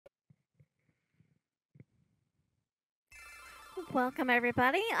Welcome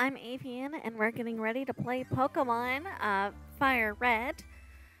everybody, I'm Avian and we're getting ready to play Pokemon Fire Red.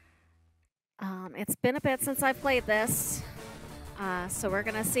 It's been a bit since I've played this, so we're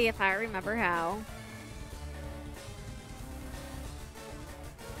gonna see if I remember how.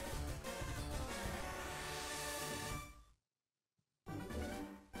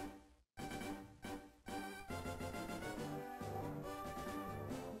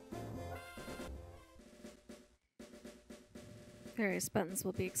 Various buttons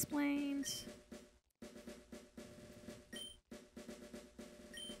will be explained.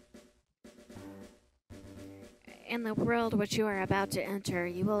 In the world which you are about to enter,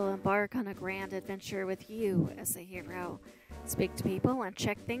 you will embark on a grand adventure with you as a hero. Speak to people and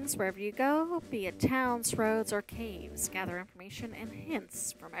check things wherever you go, be it towns, roads, or caves. Gather information and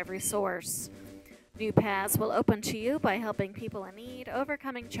hints from every source. New paths will open to you by helping people in need,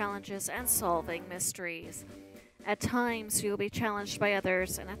 overcoming challenges, and solving mysteries. At times, you will be challenged by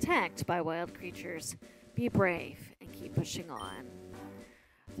others and attacked by wild creatures. Be brave and keep pushing on.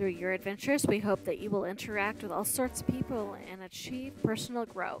 Through your adventures, we hope that you will interact with all sorts of people and achieve personal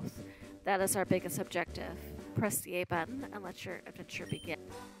growth. That is our biggest objective. Press the A button and let your adventure begin.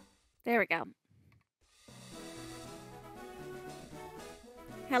 There we go.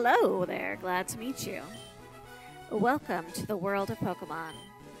 Hello there, glad to meet you. Welcome to the world of Pokemon.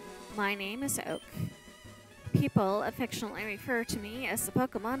 My name is Oak. People affectionately refer to me as the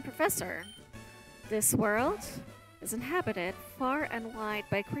Pokemon Professor. This world is inhabited far and wide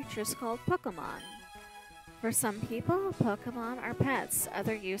by creatures called Pokemon. For some people, Pokemon are pets,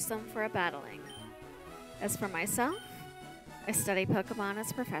 others use them for battling. As for myself, I study Pokemon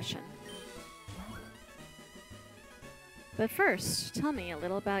as a profession. But first, tell me a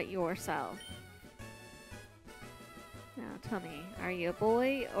little about yourself. Now tell me, are you a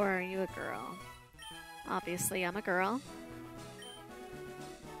boy or are you a girl? Obviously, I'm a girl.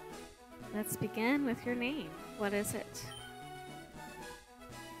 Let's begin with your name. What is it?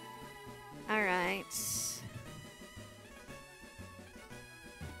 All right.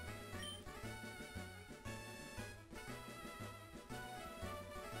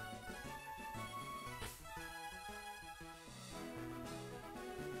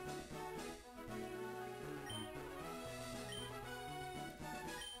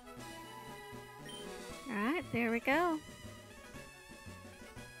 All right, there we go.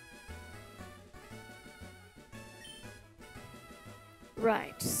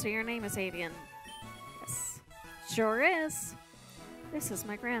 Right, so your name is Avian. Yes, sure is. This is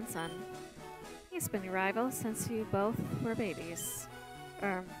my grandson. He's been your rival since you both were babies.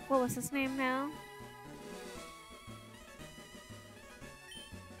 What was his name now?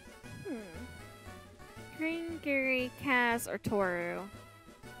 Green, Gary, Kaz, or Toru?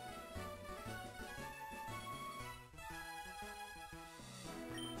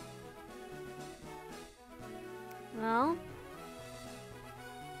 Well,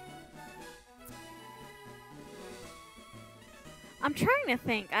 I'm trying to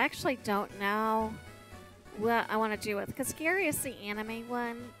think. I actually don't know what I want to do with, because Gary is the anime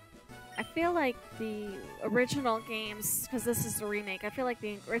one. I feel like the original games, because this is the remake, I feel like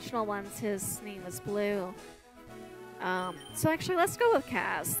the original ones, his name was Blue. So actually, let's go with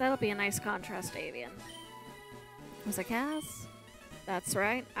Kaz. That'll be a nice contrast to Avian. Was it Kaz? That's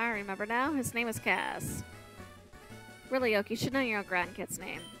right. I remember now. His name is Kaz. Really, Oak, you should know your own grandkid's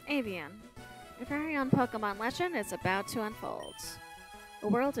name. Avian. Your very own Pokemon legend is about to unfold. A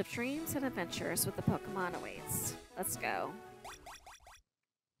world of dreams and adventures with the Pokemon awaits. Let's go.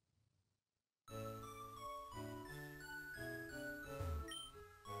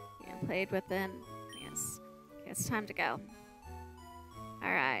 And played within. Yes. Okay, it's time to go.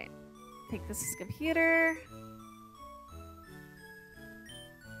 Alright. I think this is computer.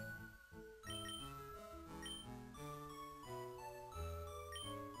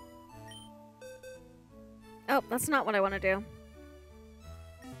 Oh, that's not what I want to do.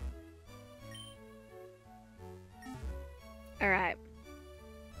 All right.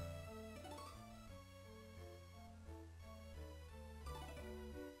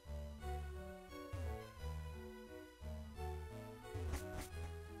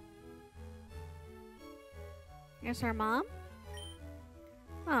 Here's our mom.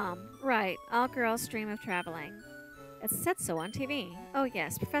 Mom, right. All girls dream of traveling. It said so on TV. Oh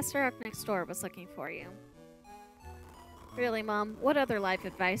yes, Professor Oak next door was looking for you. Really, Mom? What other life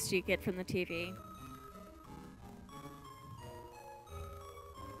advice do you get from the TV?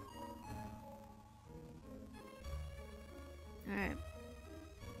 Alright.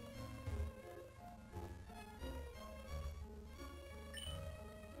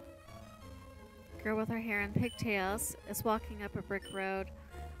 Girl with her hair in pigtails is walking up a brick road.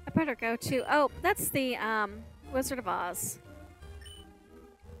 I better go too. Oh, that's the Wizard of Oz.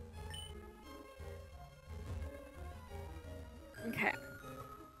 Okay.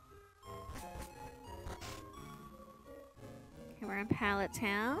 Okay, we're in Pallet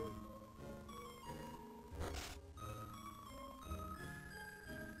Town.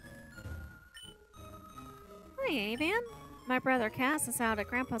 Hi, Avian. My brother Cass is out at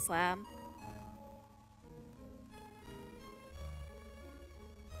Grandpa's lab.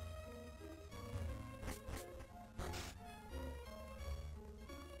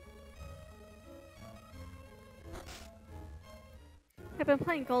 I've been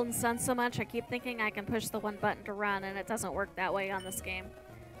playing Golden Sun so much, I keep thinking I can push the one button to run, and it doesn't work that way on this game.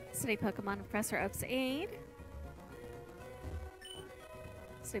 City Pokemon Professor Oak's aid.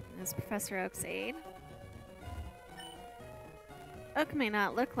 Sleeping is Professor Oak's aid. Oak may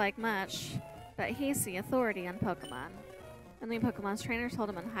not look like much, but he's the authority on Pokemon. And the Pokemon's trainers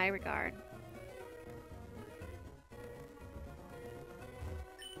hold him in high regard.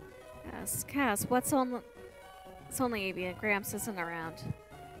 Yes, Cass, what's on... It's only Avian. Gramps isn't around.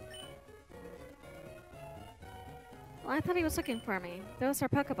 Well, I thought he was looking for me. Those are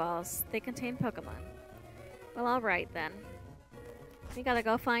Pokeballs. They contain Pokemon. Well, alright then. We gotta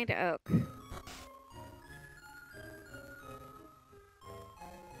go find Oak.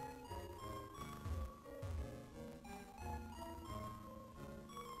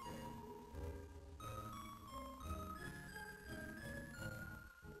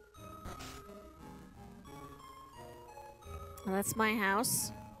 Well, that's my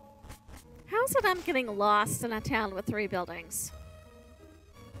house. How's it I'm getting lost in a town with 3 buildings?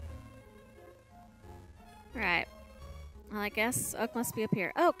 Right. Well, I guess Oak must be up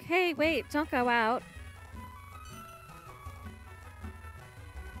here. Okay, wait, don't go out.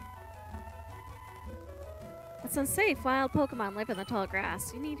 It's unsafe. Wild Pokemon live in the tall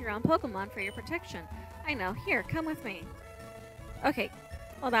grass. You need your own Pokemon for your protection. I know. Here, come with me. Okay.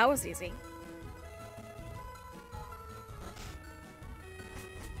 Well, that was easy.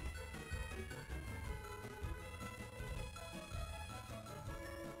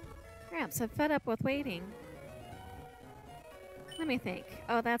 Gramps, I'm fed up with waiting. Let me think.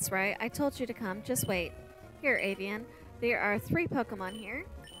 Oh, that's right. I told you to come. Just wait. Here, Avian. There are 3 Pokemon here.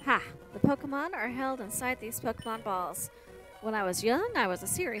 Ha! The Pokemon are held inside these Pokemon balls. When I was young, I was a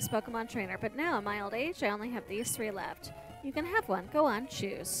serious Pokemon trainer, but now in my old age, I only have these 3 left. You can have one. Go on,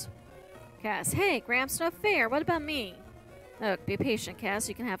 choose. Cass, hey, Gramps, no fair. What about me? Oh, be patient, Cass.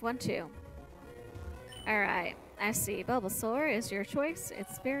 You can have one too. Alright. I see. Bulbasaur is your choice.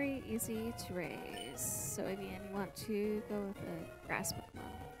 It's very easy to raise. So, Avian, you want to go with a grass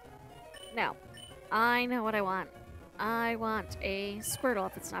Pokemon? No. I know what I want. I want a Squirtle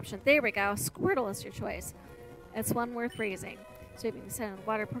if it's an option. There we go. Squirtle is your choice. It's one worth raising. So, you can send a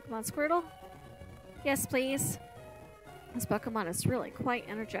water Pokemon Squirtle? Yes, please. This Pokemon is really quite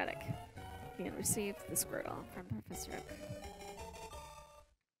energetic. You can receive the Squirtle from Professor Oak.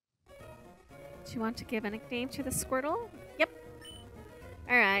 Do you want to give a nickname to the Squirtle? Yep.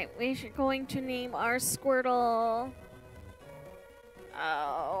 Alright, we're going to name our Squirtle...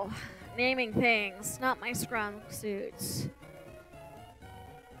 Oh, naming things, not my strong suits.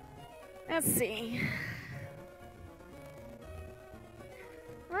 Let's see.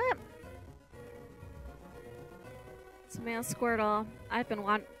 What? It's a male Squirtle. I've been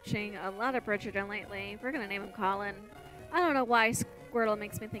watching a lot of Bridgerton lately. We're going to name him Colin. I don't know why Squirtle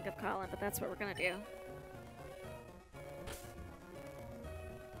makes me think of Colin, but that's what we're gonna do.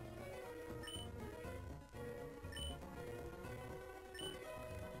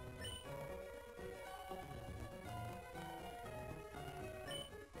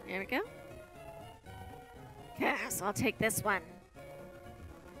 There we go. Cass, I'll take this one.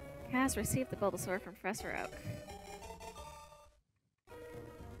 Cass received the Bulbasaur from Professor Oak.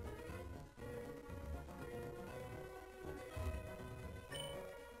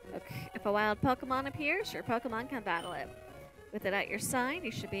 If a wild Pokemon appears, your Pokemon can battle it. With it at your side, you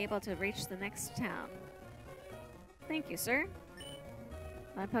should be able to reach the next town. Thank you, sir.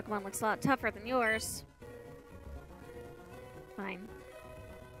 My Pokemon looks a lot tougher than yours. Fine.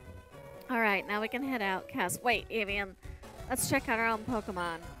 Alright, now we can head out. Cass, wait, Avian. Let's check out our own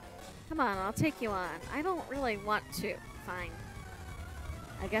Pokemon. Come on, I'll take you on. I don't really want to. Fine.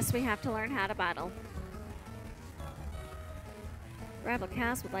 I guess we have to learn how to battle. Rival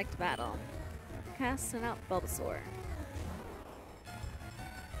Cass would like to battle. Cass sent out Bulbasaur.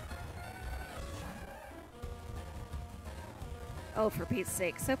 Oh, for Pete's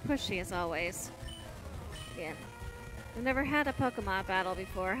sake, so pushy as always. Again. You've never had a Pokemon battle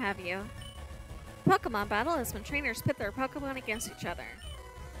before, have you? Pokemon battle is when trainers pit their Pokemon against each other.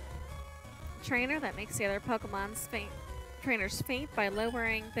 Trainer that makes the other Pokemon's trainers faint by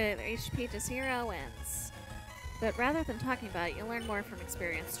lowering their HP to 0 wins. But rather than talking about it, you'll learn more from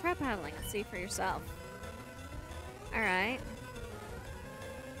experience. Try battling and see for yourself. Alright.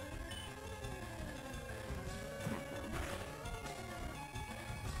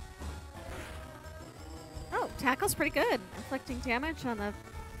 Oh, Tackle's pretty good. Inflicting damage on the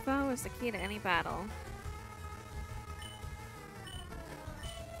foe is the key to any battle.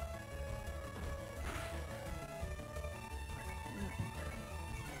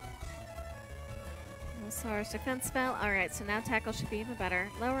 Source defense spell. Alright, so now Tackle should be even better.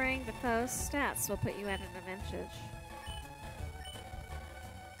 Lowering the foe's stats will put you at an advantage.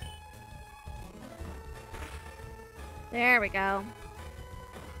 There we go.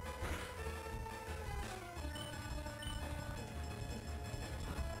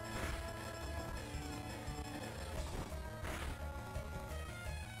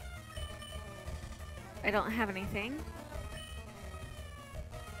 I don't have anything.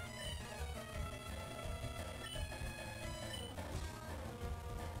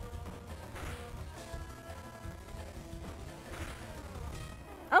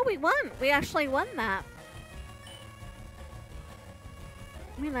 Oh, we won! We actually won that.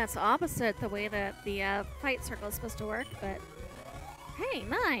 I mean, that's opposite the way that the fight circle is supposed to work, but hey,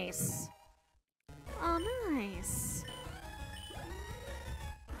 nice! Oh, nice!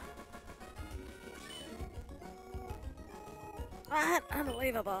 What?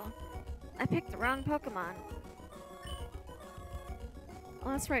 Unbelievable. I picked the wrong Pokemon.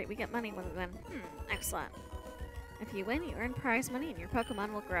 Well, that's right, we get money when we win. Excellent. If you win, you earn prize money and your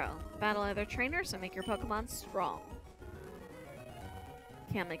Pokemon will grow. Battle other trainers and make your Pokemon strong.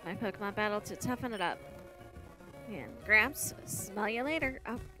 Can't make my Pokemon battle to toughen it up. And Gramps, smell you later.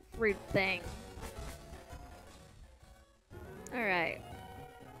 Oh, rude thing. Alright.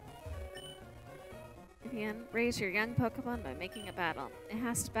 Vivian, raise your young Pokemon by making a battle. It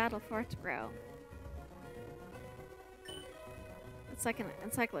has to battle for it to grow. It's like an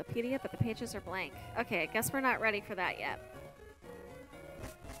encyclopedia, but the pages are blank. Okay, I guess we're not ready for that yet.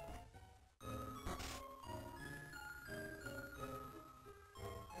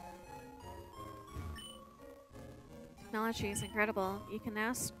 Technology is incredible. You can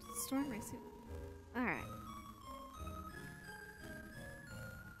now store and receive. Alright.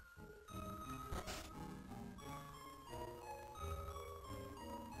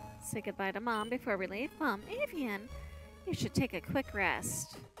 Say goodbye to Mom before we leave. Mom, Avian! You should take a quick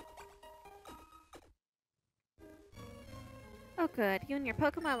rest. Oh good, you and your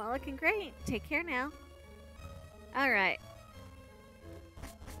Pokemon are looking great. Take care now. Alright.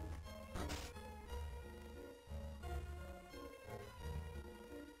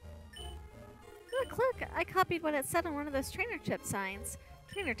 Look, I copied what it said on one of those trainer tip signs.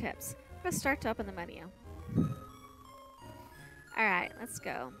 Trainer tips. Press start to open the menu. Alright, let's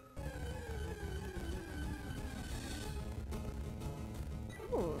go.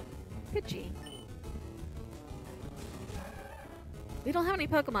 Ooh, Pidgey. We don't have any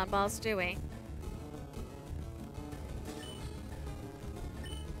Pokemon balls, do we?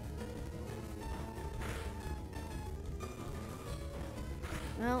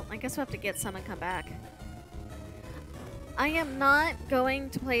 Well, I guess we'll have to get some and come back. I am not going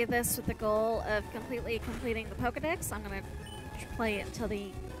to play this with the goal of completely completing the Pokedex. I'm going to play it until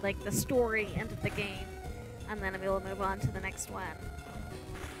the story end of the game, and then we'll move on to the next one.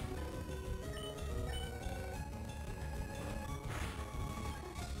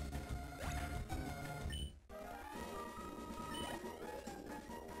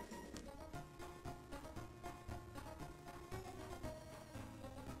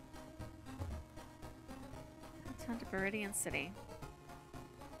 On to Viridian City.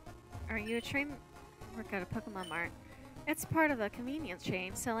 Are you a train? Work at a Pokemon Mart. It's part of a convenience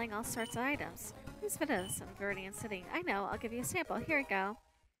chain selling all sorts of items. Please visit us in Viridian City. I know, I'll give you a sample. Here you go.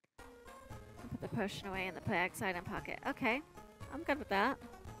 I'll put the potion away in the bag's item pocket. Okay, I'm good with that.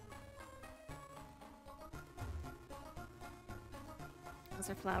 Those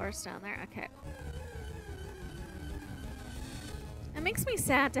are flowers down there. Okay. It makes me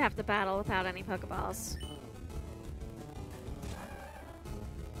sad to have to battle without any Pokeballs.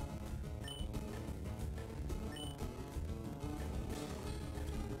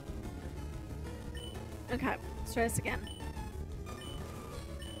 Okay, let's try this again.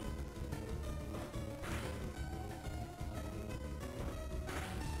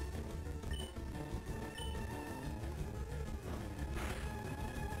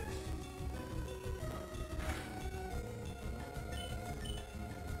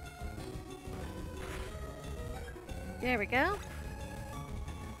 There we go.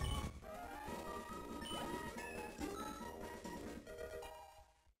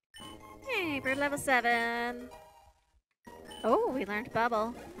 Hey, we're level 7. Oh, we learned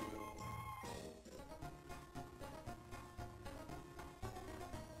Bubble.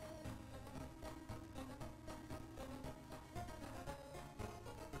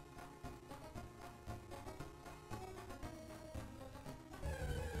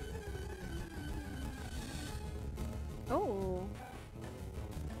 Oh.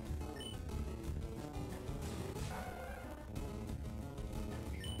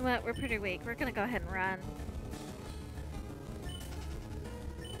 Well, we're pretty weak. We're gonna go ahead and run.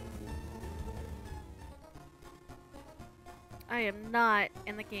 I am not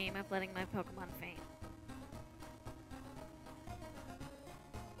in the game of letting my Pokemon faint.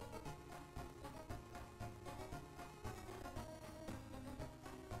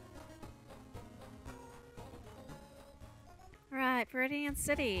 Right, Viridian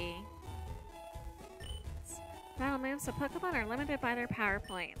City. Battle moves of Pokemon are limited by their power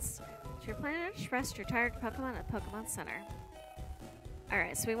points. To replenish, rest your tired Pokemon at Pokemon Center.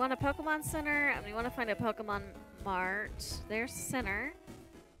 Alright, so we want a Pokemon Center, and we want to find a Pokemon Mart. There's Center.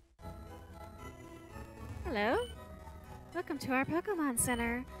 Hello? Welcome to our Pokemon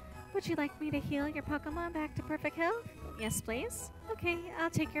Center. Would you like me to heal your Pokemon back to perfect health? Yes, please. Okay, I'll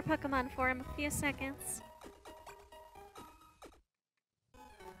take your Pokemon for a few seconds.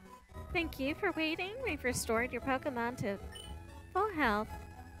 Thank you for waiting. We've restored your Pokemon to full health.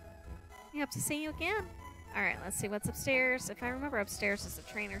 We hope to see you again. Alright, let's see what's upstairs. If I remember, upstairs is a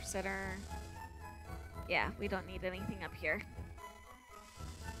trainer center. Yeah, we don't need anything up here.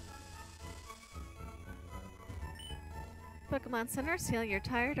 Pokemon centers heal your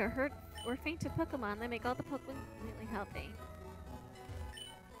tired or hurt or fainted Pokemon. They make all the Pokemon completely healthy.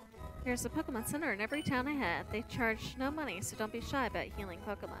 There's a Pokemon Center in every town ahead. They charge no money, so don't be shy about healing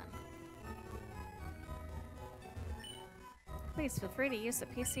Pokemon. Please feel free to use the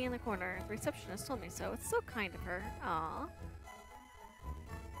PC in the corner. The receptionist told me so. It's so kind of her. Aww.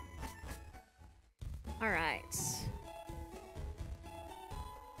 Alright.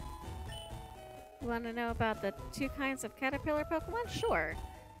 You want to know about the 2 kinds of caterpillar Pokemon? Sure.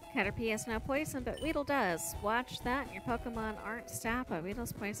 Caterpie has no poison, but Weedle does. Watch that and your Pokemon aren't stabbed by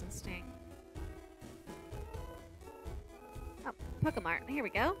Weedle's poison sting. Oh, Pokemart. Here we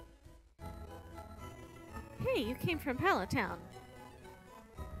go. Hey, you came from Pallet Town.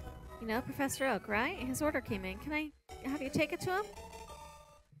 You know Professor Oak, right? His order came in. Can I have you take it to him?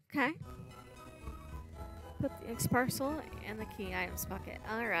 Okay. Put the X parcel in the key items bucket.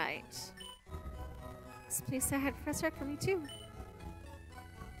 Alright. Please say hi to Professor Oak for me too.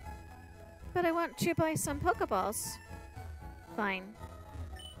 But I want to buy some Pokeballs. Fine.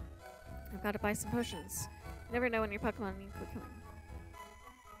 I've got to buy some potions. You never know when your Pokemon need quick.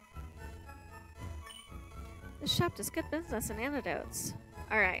 This shop does good business and antidotes.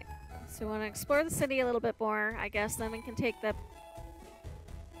 Alright, so we want to explore the city a little bit more, I guess, then we can take the...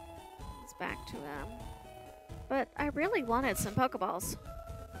 It's back to them. But I really wanted some Pokeballs.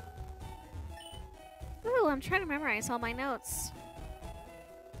 Ooh, I'm trying to memorize all my notes.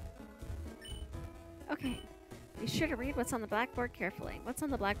 Okay, be sure to read what's on the blackboard carefully. What's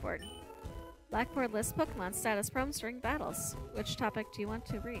on the blackboard? Blackboard lists Pokemon status problems during battles. Which topic do you want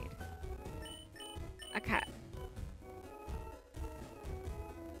to read? Okay.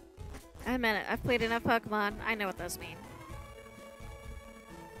 A minute, I've played enough Pokemon. I know what those mean.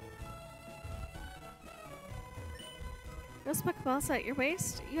 Those Pokeballs at your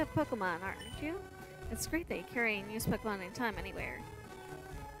waist? You have Pokemon, aren't you? It's great that you carry and use Pokemon anytime, anywhere.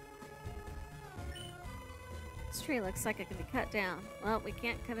 This tree looks like it can be cut down. Well, we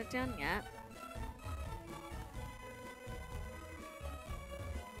can't cut it down yet.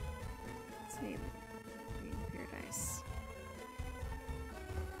 Let's see. Green Paradise.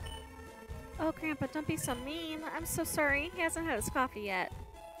 Oh, Grandpa, don't be so mean. I'm so sorry. He hasn't had his coffee yet.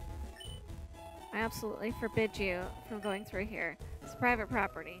 I absolutely forbid you from going through here. It's private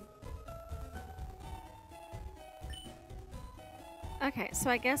property. Okay, so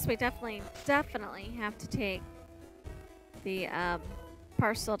I guess we definitely have to take the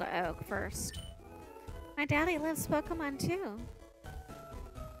parcel to Oak first. My daddy loves Pokemon too.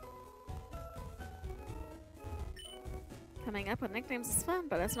 Coming up with nicknames is fun,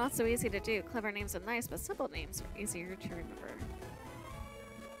 but it's not so easy to do. Clever names are nice, but simple names are easier to remember.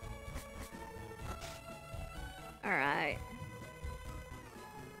 Alright.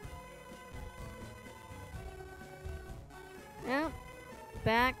 Yep.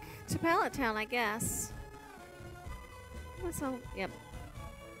 Back to Pallet Town, I guess. So, yep.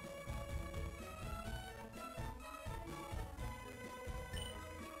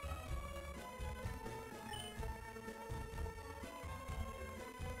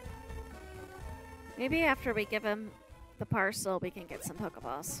 Maybe after we give him the parcel, we can get some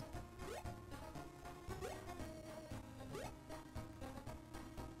Pokeballs.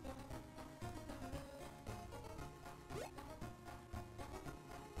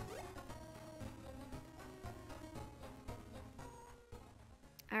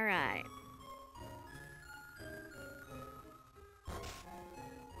 All right.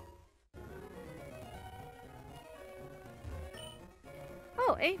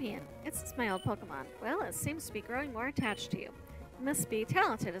 Oh, Avian. It's my old Pokemon. Well, it seems to be growing more attached to you. You must be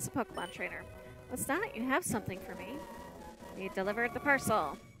talented as a Pokemon trainer. What's that? You have something for me. You delivered the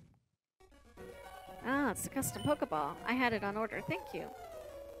parcel. Ah, it's a custom Pokeball. I had it on order. Thank you.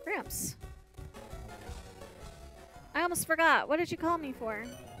 Gramps. I almost forgot. What did you call me for?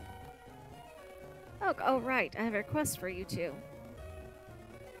 Oh, right. I have a request for you two.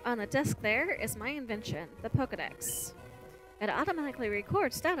 On the desk there is my invention, the Pokedex. It automatically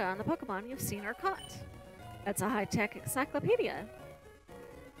records data on the Pokemon you've seen or caught. It's a high-tech encyclopedia.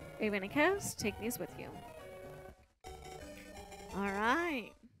 Avian and Kaz, take these with you.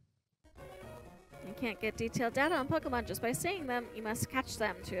 Alright. You can't get detailed data on Pokemon just by seeing them. You must catch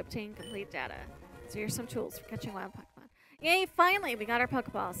them to obtain complete data. So here's some tools for catching wild Pokemon. Yay, finally, we got our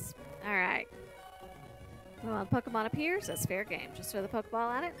Pokeballs. Alright. When a Pokemon appears, it's fair game. Just throw the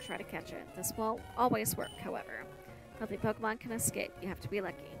Pokeball at it and try to catch it. This won't always work, however. Healthy Pokemon can escape. You have to be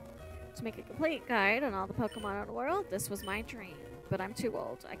lucky. To make a complete guide on all the Pokemon in the world, this was my dream. But I'm too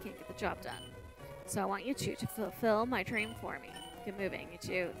old. I can't get the job done. So I want you two to fulfill my dream for me. Get moving, you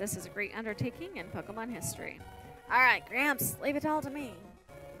two. This is a great undertaking in Pokemon history. Alright, Gramps, leave it all to me.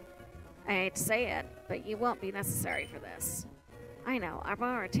 I hate to say it, but you won't be necessary for this. I know. I'll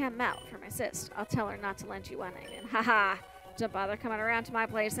borrow a Tim out for my sis. I'll tell her not to lend you one, Aiden. Haha! Don't bother coming around to my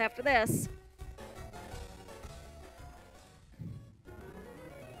place after this.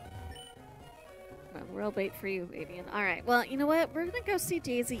 Well, we'll wait for you, Avian. Alright, well, you know what? We're gonna go see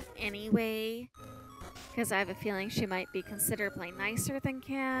Daisy anyway. Because I have a feeling she might be considerably nicer than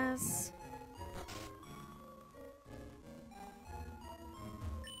Kaz.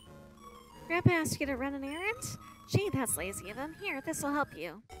 Grandpa asked you to run an errand? Gee, that's lazy of him. Here, this will help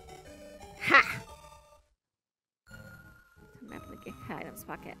you. Ha! Map in the gift items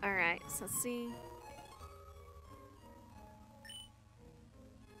pocket. Alright, so let's see.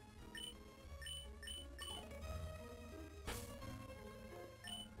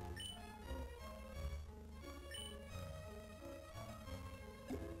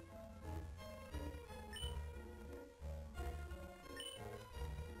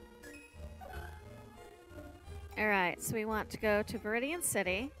 Alright, so we want to go to Viridian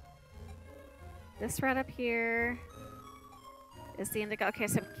City. This right up here is the Indigo. Okay,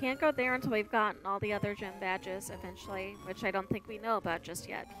 so we can't go there until we've gotten all the other gym badges eventually, which I don't think we know about just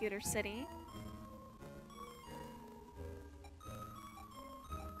yet. Pewter City.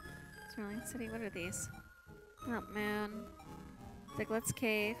 Viridian City, what are these? Mount Moon. Diglett's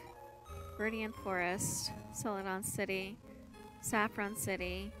Cave. Viridian Forest. Celadon City. Saffron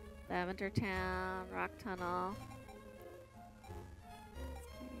City. Lavender Town. Rock Tunnel.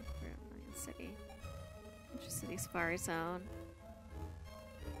 City. Winter City Safari Zone.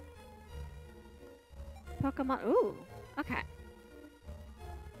 Pokemon. Ooh. Okay.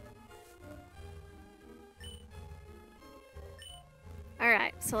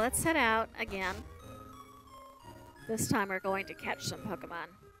 Alright, so let's head out again. This time we're going to catch some Pokemon.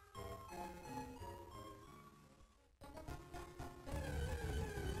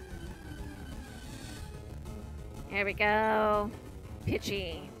 Here we go.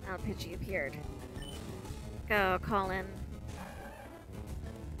 Pidgey. Oh, Pidgey appeared. Go, Colin.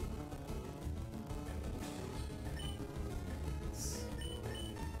 It's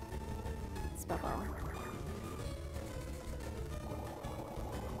Bubble.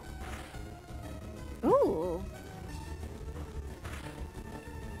 Ooh.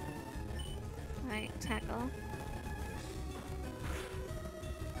 Right, tackle.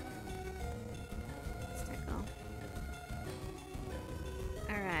 Tackle.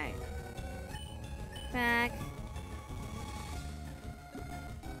 Alright. Back.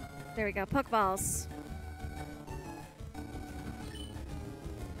 There we go. Pokeballs.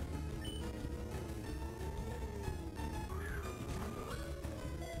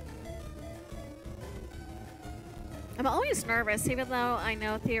 I'm always nervous, even though I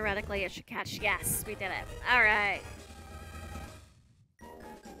know theoretically it should catch. Yes, we did it. Alright.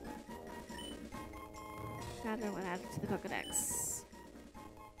 Gotta know what added to the Pokedex.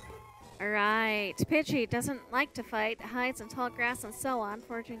 Alright. Pidgey doesn't like to fight, hides in tall grass and so on,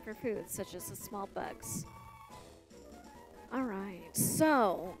 foraging for food, such as the small bugs. Alright,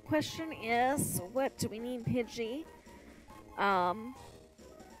 so, question is, what do we need, Pidgey?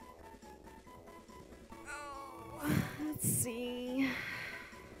 Let's see.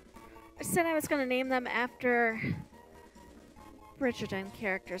 I said I was going to name them after Viridian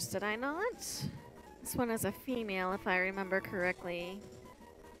characters, did I not? This one is a female, if I remember correctly.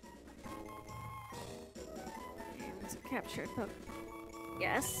 And captured Pokemon.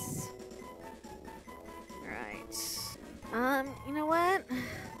 Yes. Alright. You know what?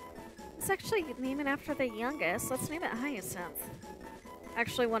 Let's actually name it after the youngest. Let's name it Hyacinth.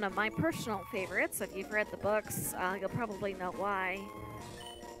 Actually, one of my personal favorites. If you've read the books, you'll probably know why.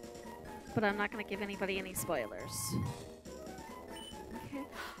 But I'm not going to give anybody any spoilers. Okay.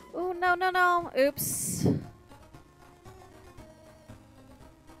 Oh, no, no, no. Oops.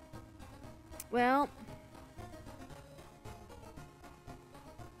 Well.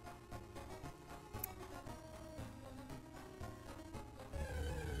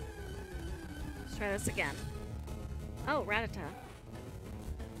 Let's try this again. Oh, Rattata.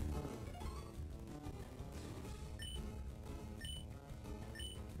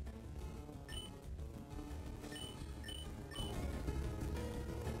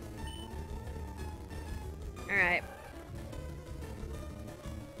 Alright.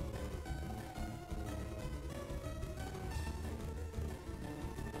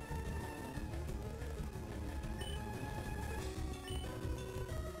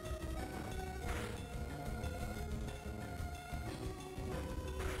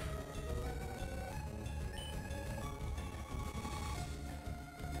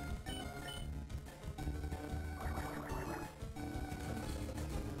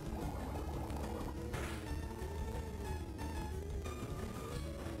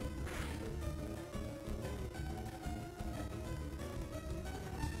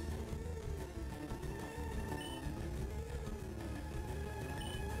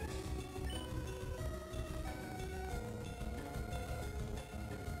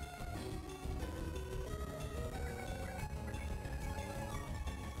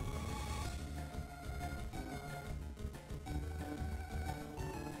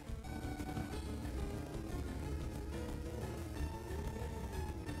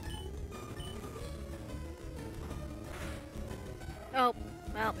 Oh,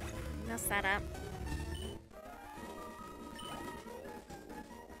 well, messed that up.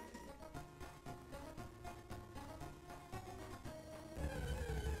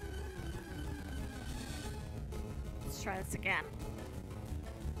 Let's try this again.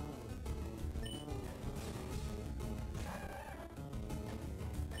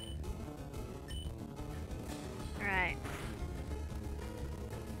 All right.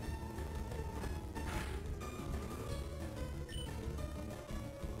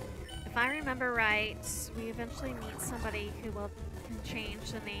 If I remember right, we eventually meet somebody who can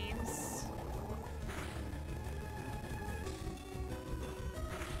change the names.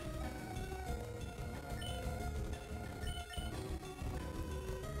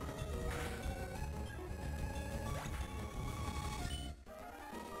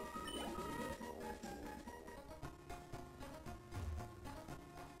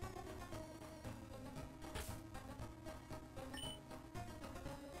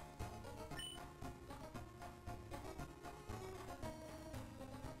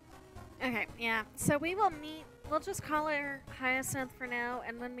 Okay, yeah. So we will meet. We'll just call her Hyacinth for now,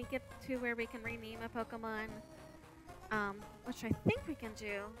 and when we get to where we can rename a Pokemon, which I think we can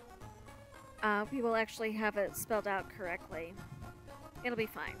do, we will actually have it spelled out correctly. It'll be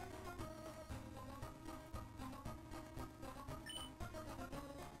fine.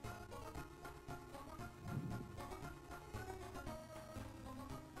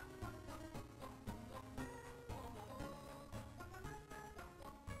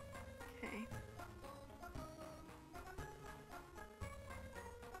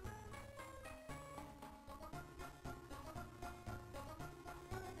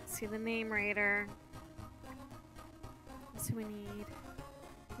 See the name raider. That's who we need.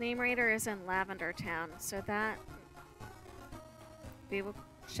 Name raider is in Lavender Town, so that we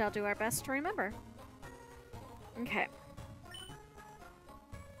shall do our best to remember. Okay.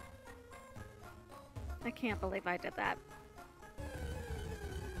 I can't believe I did that.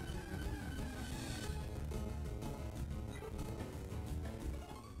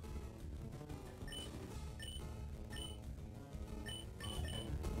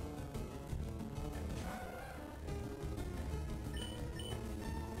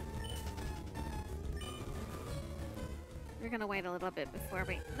 We're gonna wait a little bit before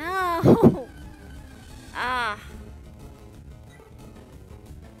we... No! Ah.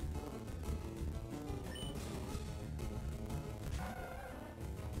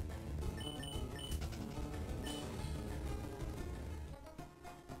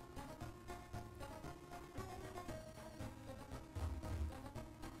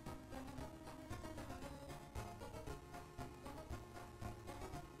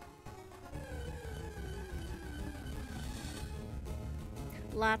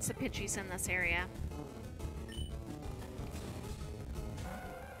 Lots of Pidgeys in this area.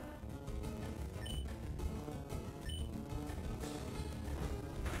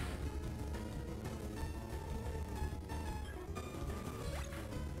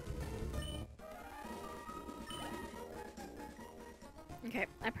 Okay,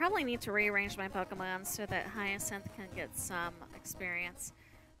 I probably need to rearrange my Pokemon so that Hyacinth can get some experience.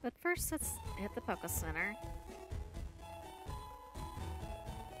 But first, let's hit the Poke Center.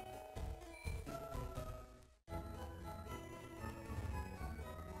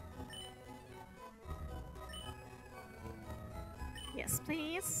 Yes,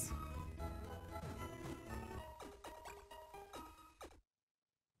 please.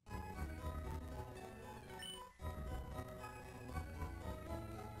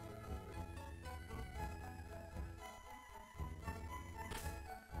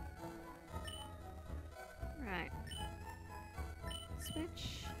 Right.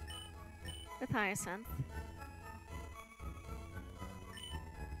 Switch with Hyacinth.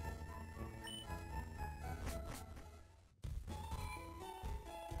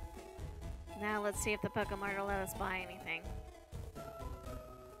 Now let's see if the Pokemon will let us buy anything.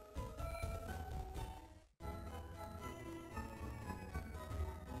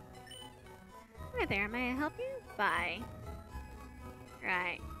 Hi there, may I help you? Bye.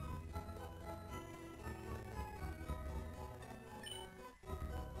 Right.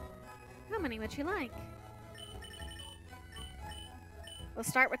 How many would you like? We'll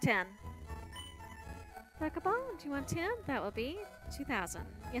start with 10. Pokeball, do you want 10? That will be 2,000.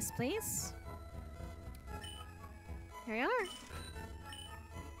 Yes, please. Here you are.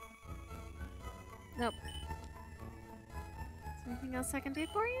 Nope. Is there anything else I can do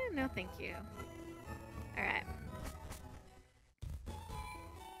for you? No, thank you. Alright.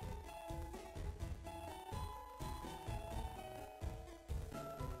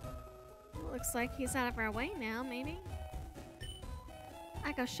 Looks like he's out of our way now, maybe?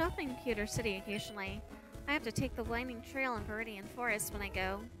 I go shopping in Pewter City occasionally. I have to take the winding trail in Viridian Forest when I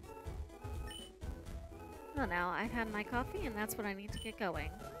go. Oh no, I've had my coffee and that's what I need to get going.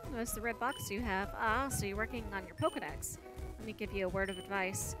 Notice the red box you have. Ah, so you're working on your Pokedex. Let me give you a word of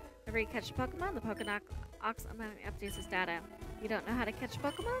advice. Whenever you catch a Pokemon, the Pokedex updates its data. You don't know how to catch a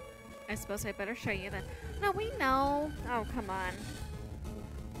Pokemon? I suppose I better show you then. No, we know. Oh, come on.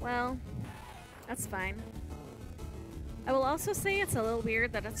 Well, that's fine. I will also say it's a little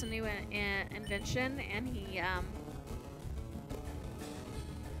weird that it's a new invention and he,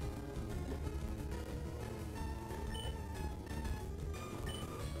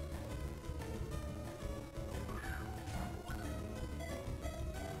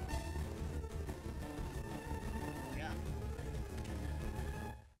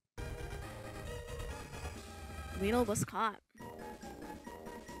 Weedle was caught.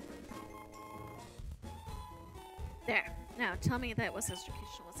 There. Now, tell me that was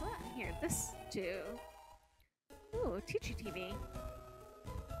educational. What's that? Here, this too. Ooh, Teachy TV.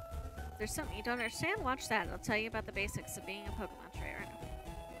 If there's something you don't understand, watch that. It'll tell you about the basics of being a Pokemon trainer.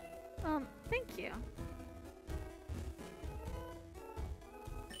 Thank you.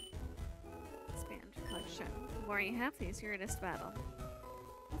 Expand your collection. The more you have, the easier it is to battle.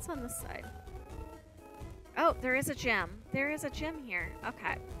 What's on this side? Oh, there is a gym. There is a gym here.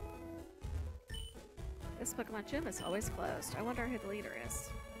 Okay. This Pokemon gym is always closed. I wonder who the leader is.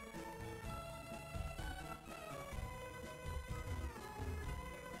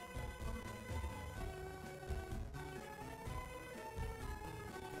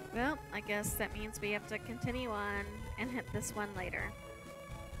 Well, I guess that means we have to continue on and hit this one later.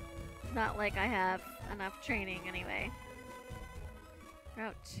 Not like I have enough training anyway.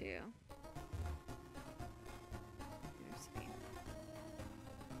 Route 2.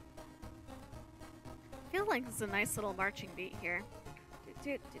 I feel like it's a nice little marching beat here.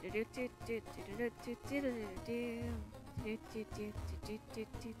 Is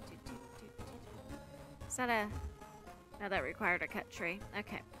that a... No, that required a cut tree.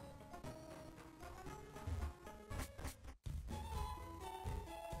 Okay.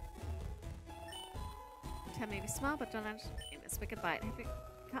 Ten may be small, but don't understand this wicked bite. Have you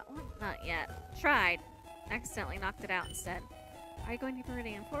caught one? Not yet. Tried. Accidentally knocked it out instead. Are you going to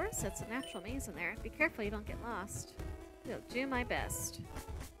Viridian Forest? It's a natural maze in there. Be careful you don't get lost. I'll do my best.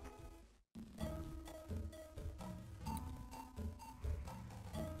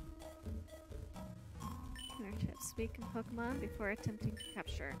 Counter tips. Weaken Pokemon before attempting to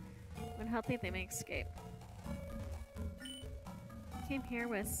capture. When healthy, they may escape. Came here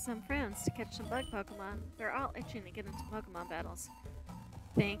with some friends to catch some bug Pokemon. They're all itching to get into Pokemon battles.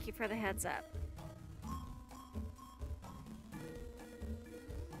 Thank you for the heads up.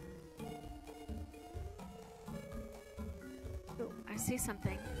 see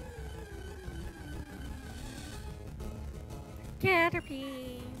something.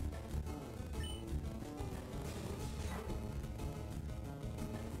 Caterpie!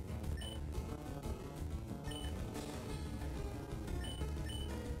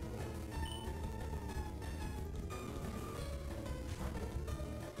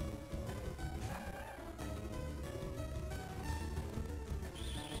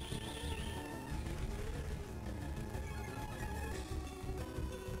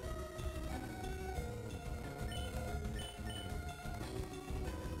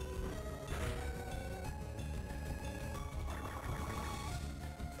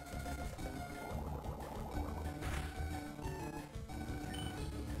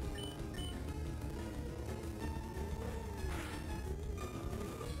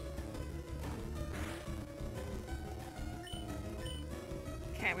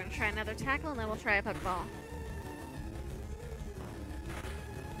 Okay, we're gonna try another tackle and then we'll try a Pokeball.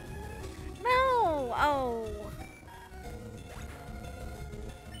 No! Oh!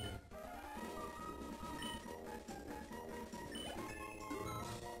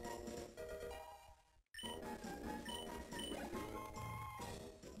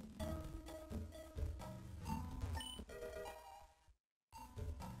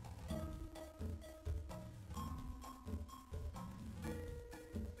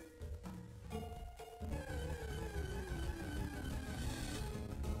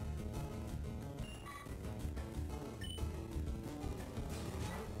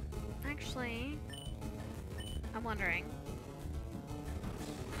 Actually, I'm wondering.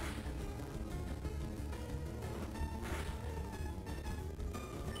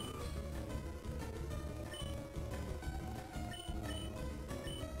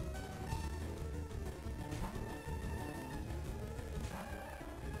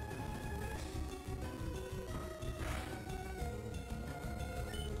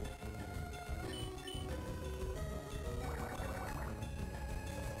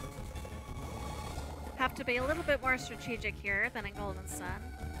 Have to be a little bit more strategic here than in Golden Sun.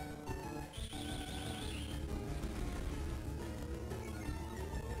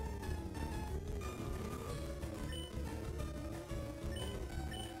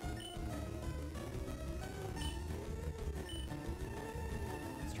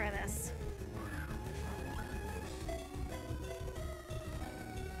 Let's try this.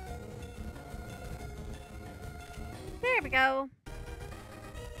 There we go.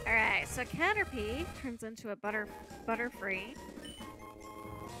 Alright, so Caterpie turns into a Butterfree.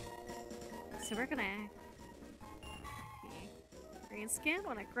 So we're gonna... Green skin,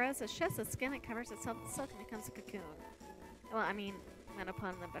 when it grows, it sheds its skin, it covers itself with silk and becomes a cocoon. Well, I mean, I'm gonna put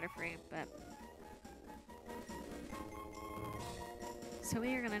on the Butterfree, but... So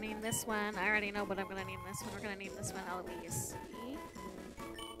we are gonna name this one, I already know what I'm gonna name this one. We're gonna name this one Eloise.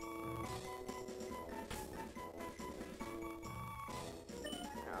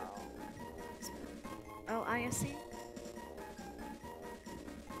 O-I-S-E?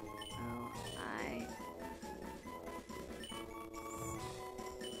 O-I...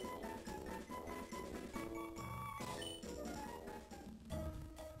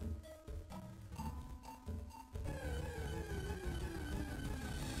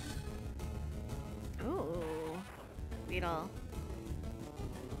 Ooh. Beetle.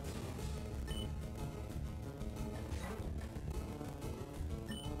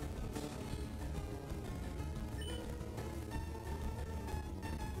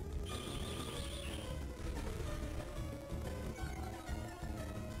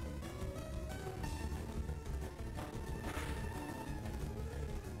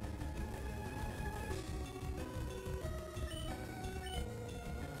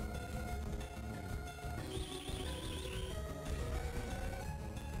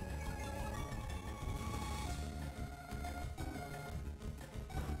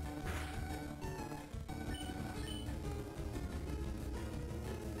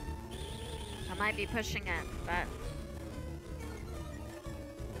 I might be pushing it, but...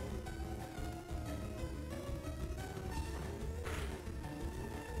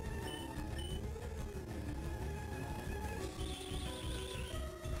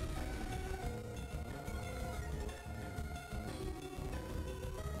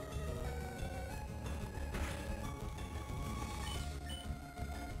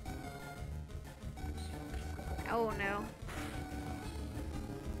 Oh no.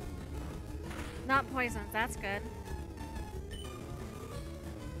 Not poisons, that's good.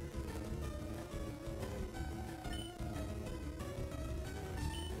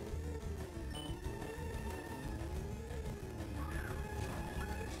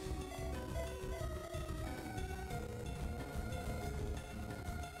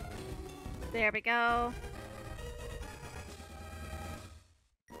 There we go.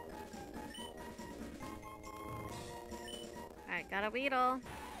 Alright, got a Weedle.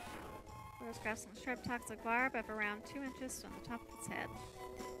 Photographs some sharp toxic barb of around 2 inches on the top of its head.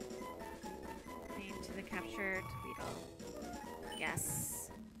 Name to the captured Weedle.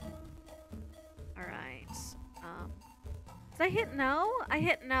 Yes. Alright. Did I hit no? I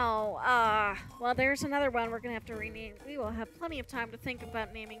hit no. Well, there's another one we're gonna have to rename. We will have plenty of time to think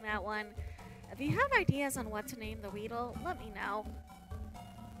about naming that one. If you have ideas on what to name the Weedle, let me know.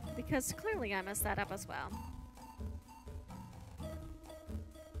 Because clearly I messed that up as well.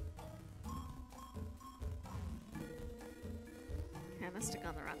 Okay, I must have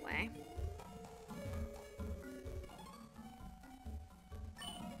gone the wrong way.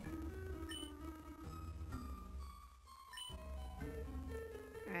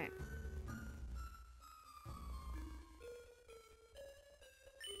 Alright.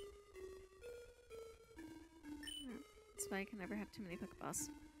 That's why I can never have too many Pokeballs.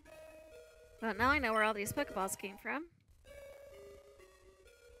 Well, now I know where all these Pokeballs came from.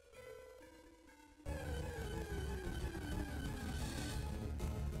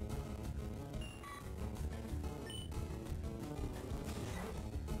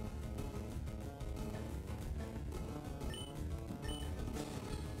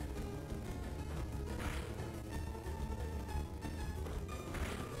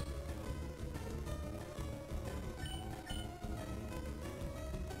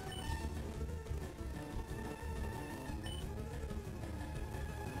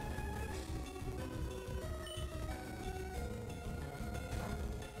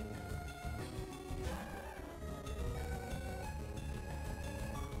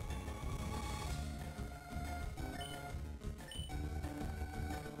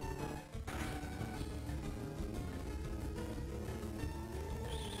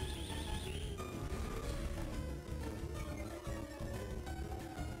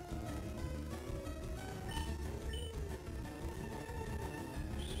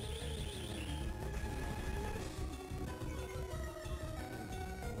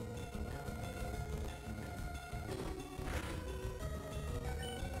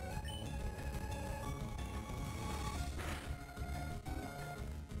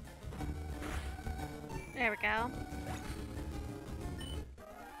 There we go.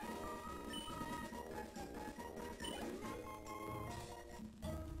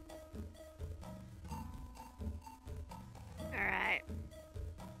 Alright.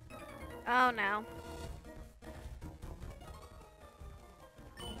 Oh no.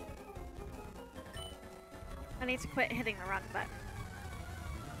 I need to quit hitting the wrong button.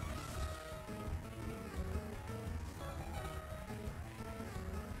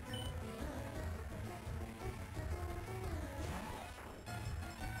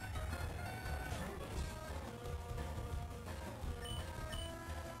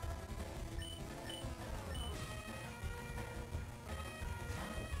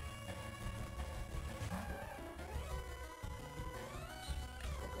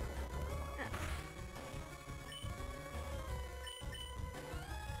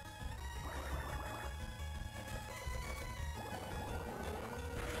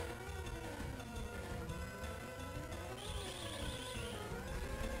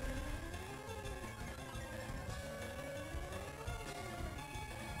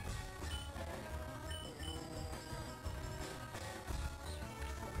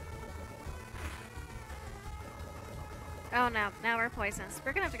 Oh no, now we're poisonous.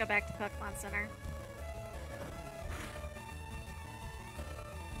 We're gonna have to go back to Pokemon Center.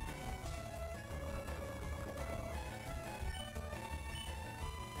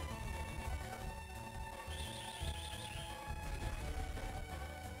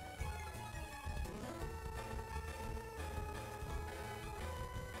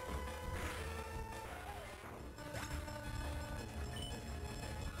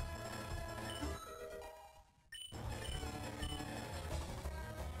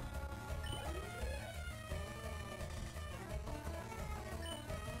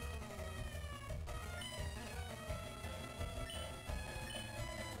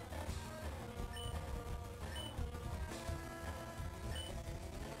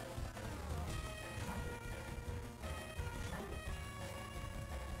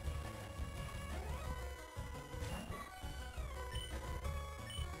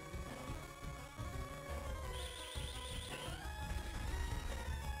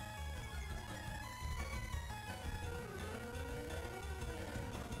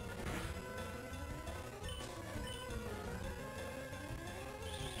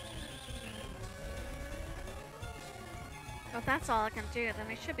 Well, if that's all I can do, then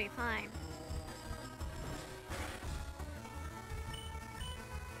we should be fine.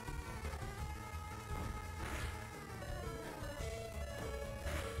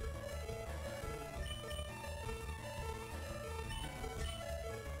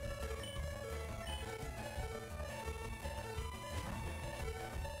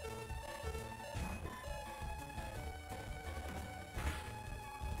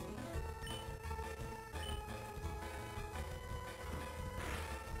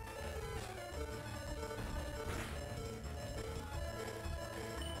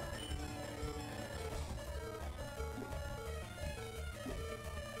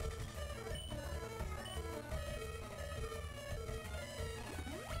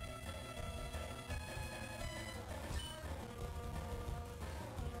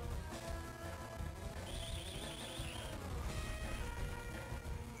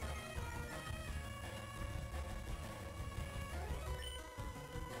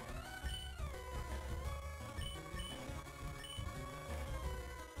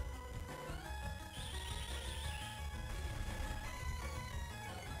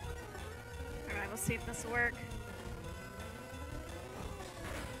 we'll see if this will work.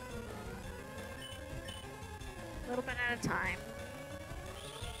 A little bit at a time.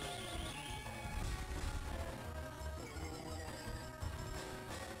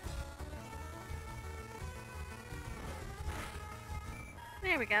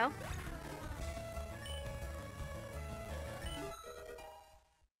 There we go.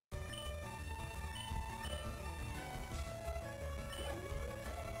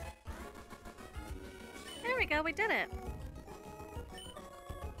 There we go, we did it.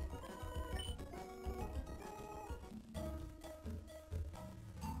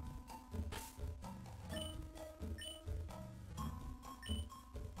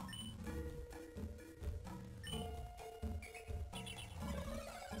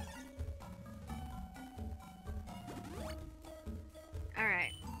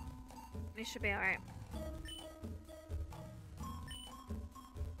 Alright. We should be alright.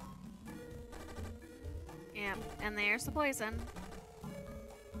 Yeah, and there's the poison.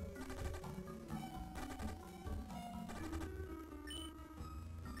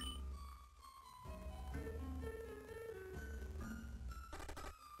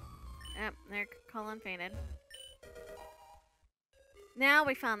 Yep, they're calling fainted. Now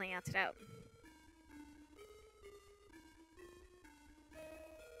we found the antidote.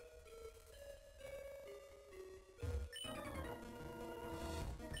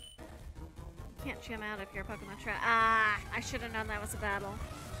 Can't chew him out if you're a Pokemon trap. Ah, I should have known that was a battle.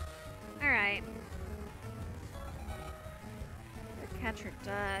 Alright. The catcher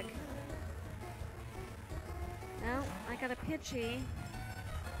Doug. No, I got a Pidgey.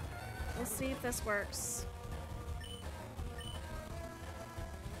 We'll see if this works.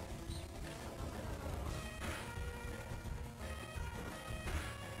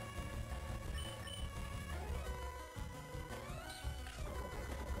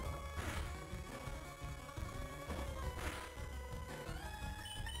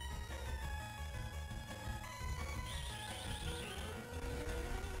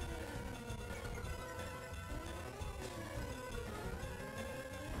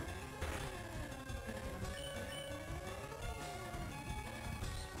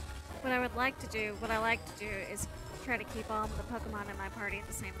 What I like to do is try to keep all of the Pokemon in my party at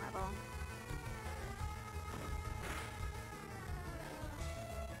the same level.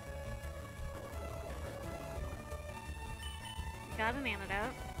 Got an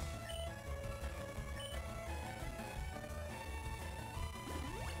antidote.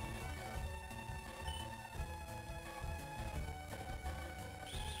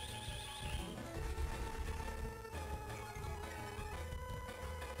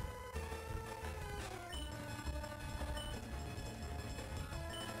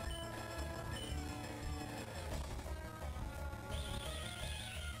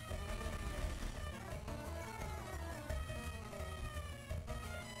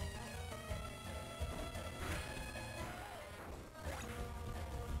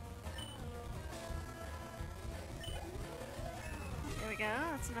 There we go.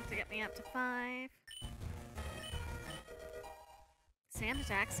 That's enough to get me up to 5. Sand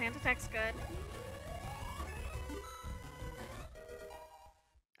attack. Sand attack's good.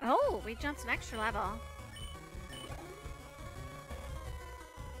 Oh, we jumped an extra level.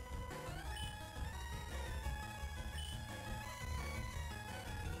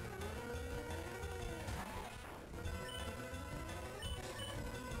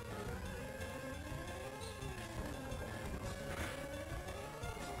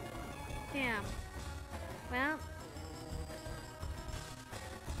 Damn. Well.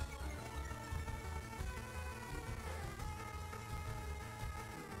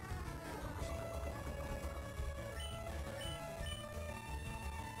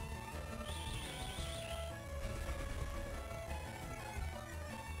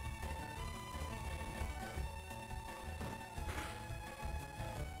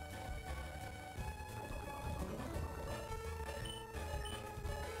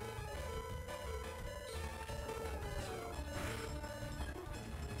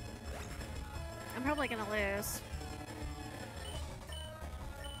 I'm probably gonna lose.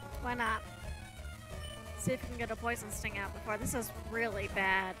 Why not? See if we can get a poison sting out before. This is really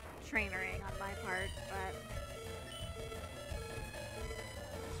bad trainering on my part, but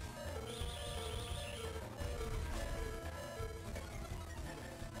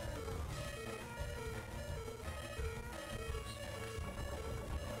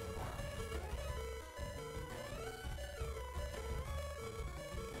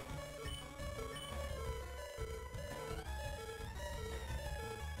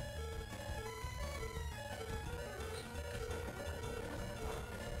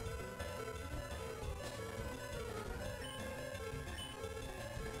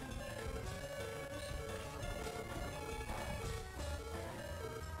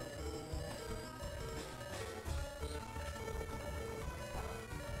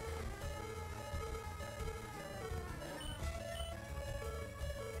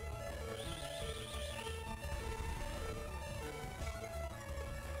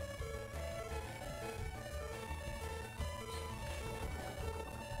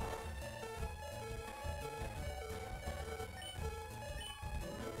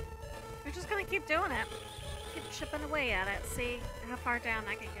gonna keep doing it. Keep chipping away at it. See how far down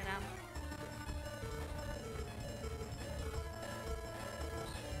I can get him.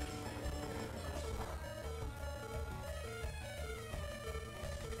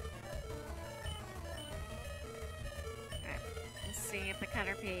 Alright, let's see if the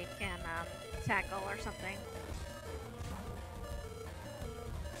Caterpie can tackle or something.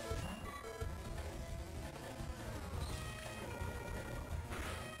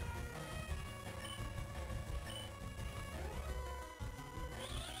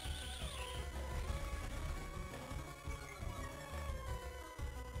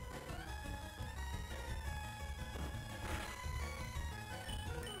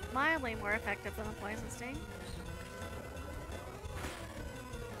 Mildly more effective than a poison sting.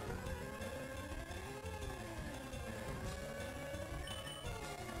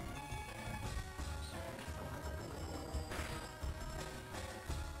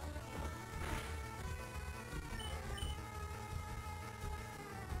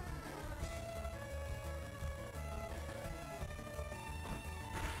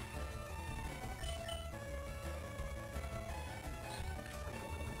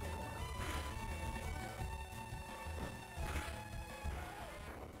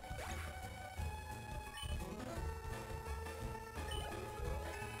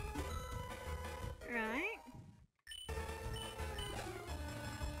 Right.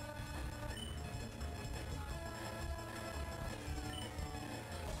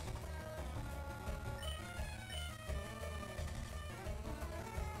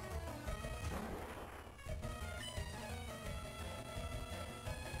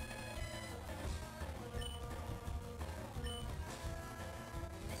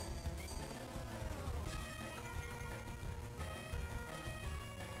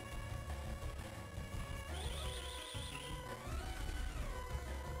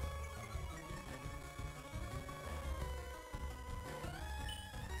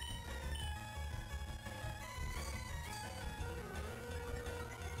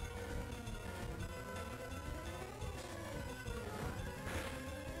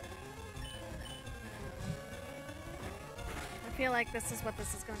 I feel like this is what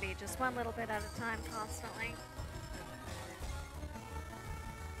this is going to be, just one little bit at a time constantly.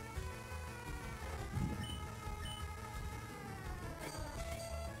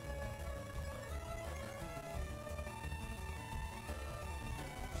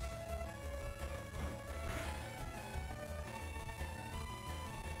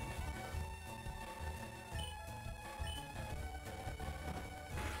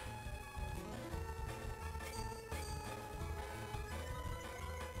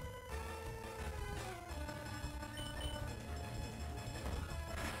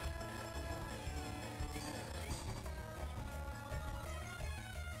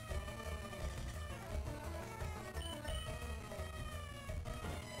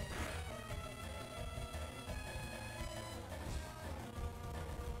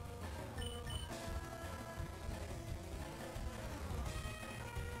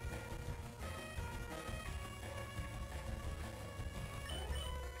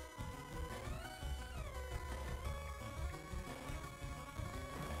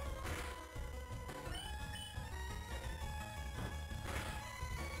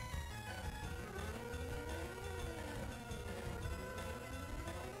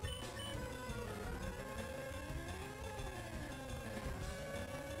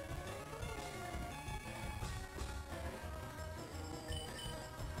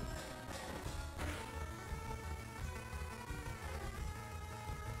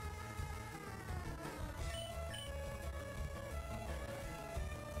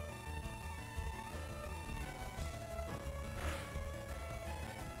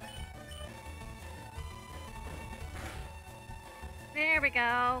 There we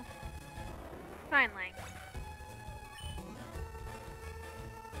go. Finally.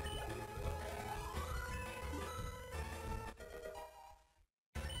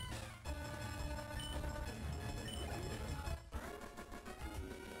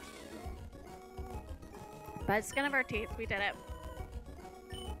 By the skin of our teeth, we did it.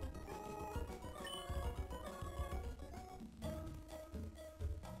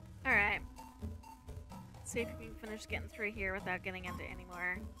 Alright. See if we can finish getting through here without getting into any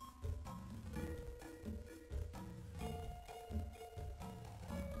more.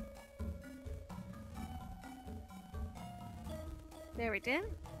 There we did.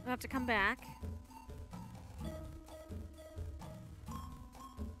 We'll have to come back.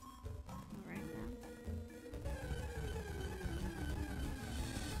 Alright then.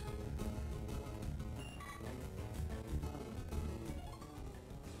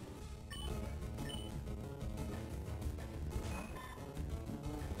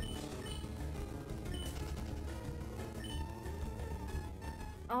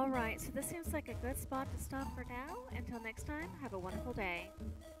 Alright, so this seems like a good spot to stop for now. Until next time, have a wonderful day.